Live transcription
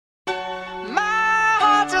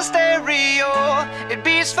a stereo, it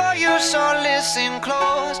beats for you, so listen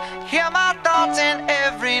close. Hear my thoughts in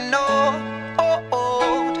every note.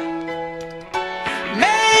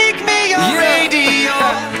 Make me your radio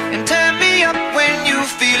and turn me up when you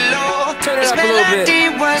feel low. This melody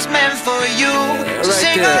was meant for you, so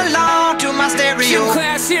sing along to my stereo.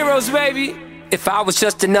 Class heroes, baby. If I was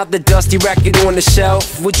just another dusty record on the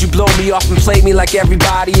shelf, would you blow me off and play me like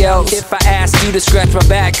everybody else? If I asked you to scratch my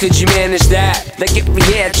back, could you manage that? Like if we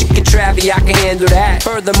had chicken travy, I can handle that.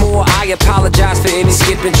 Furthermore, I apologize for any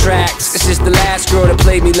skipping tracks. This is the last girl that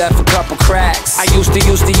played me, left a couple cracks. I used to,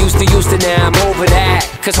 now I'm over that.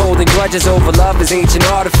 Cause holding grudges over love is ancient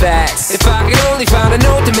artifacts. If I could only find a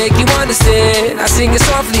note to make you understand, I sing it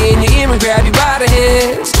softly in your ear and grab you by the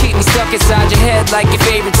hands. Keep me stuck inside your head like your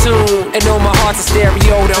favorite tune, and know my heart's a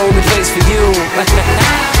stereo, the only place for you. My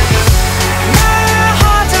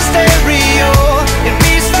heart's a stereo, it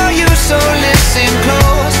beats for you, so listen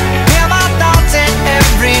close. Hear my thoughts in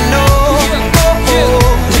every note.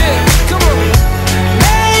 Come on.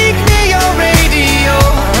 Make me your radio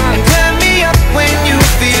and turn me up when you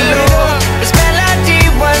feel low. This melody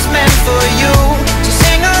was meant for you, so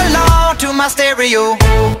sing along to my stereo.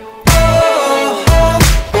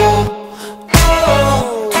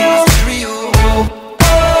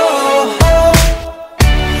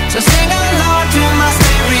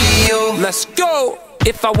 Let's go!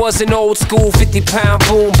 If I was an old school 50-pound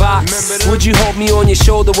boombox, would you hold me on your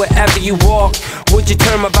shoulder wherever you walk? Would you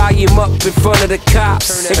turn my volume up in front of the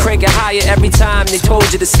cops and crank it higher every time they told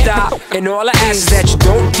you to stop? And all I ask is that you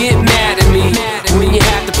don't get mad at me when you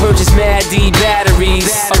have to purchase Mad D batteries.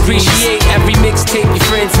 Appreciate every mixtape your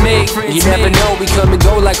friends make. You never know, we come and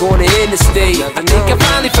go like on the interstate. I think I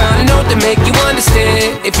finally found a note to make you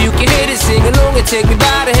understand. If you can hit it, sing along and take me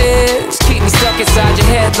by the hands. Keep me stuck inside your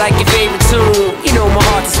head like your favorite tune. You know my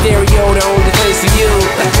heart's a stereo, the only place for you.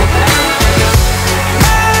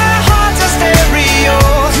 My heart's a stereo,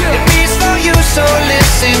 it beats for you, so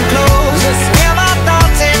listen close. Hear my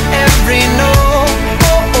thoughts in every note.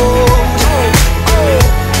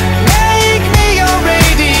 Make me your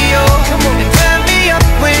radio and turn me up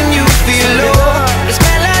when you feel low. This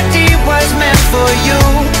melody was meant for you,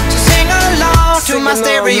 so sing along to my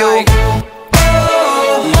stereo.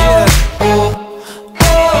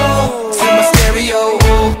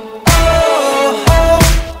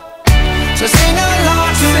 So sing along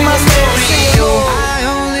to my stereo. I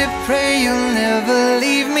only pray you'll never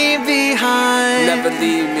leave me behind. Never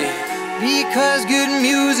leave me. Because good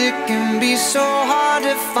music can be so hard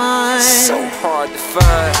to find. So hard to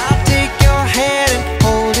find. I'll take your hand and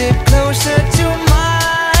hold it closer to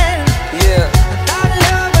mine. Yeah. Our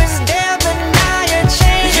love was there, but now you're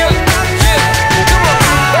changing my mind. Come on.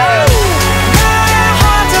 My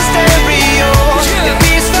heart's a stereo, it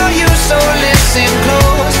beats for you, so listen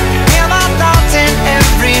close. Hear my thoughts in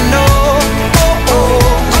every note.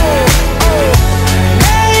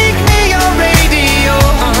 Make me your radio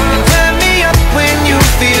and turn me up when you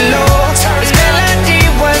feel low. This melody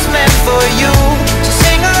was meant for you, so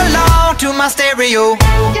sing along to my stereo.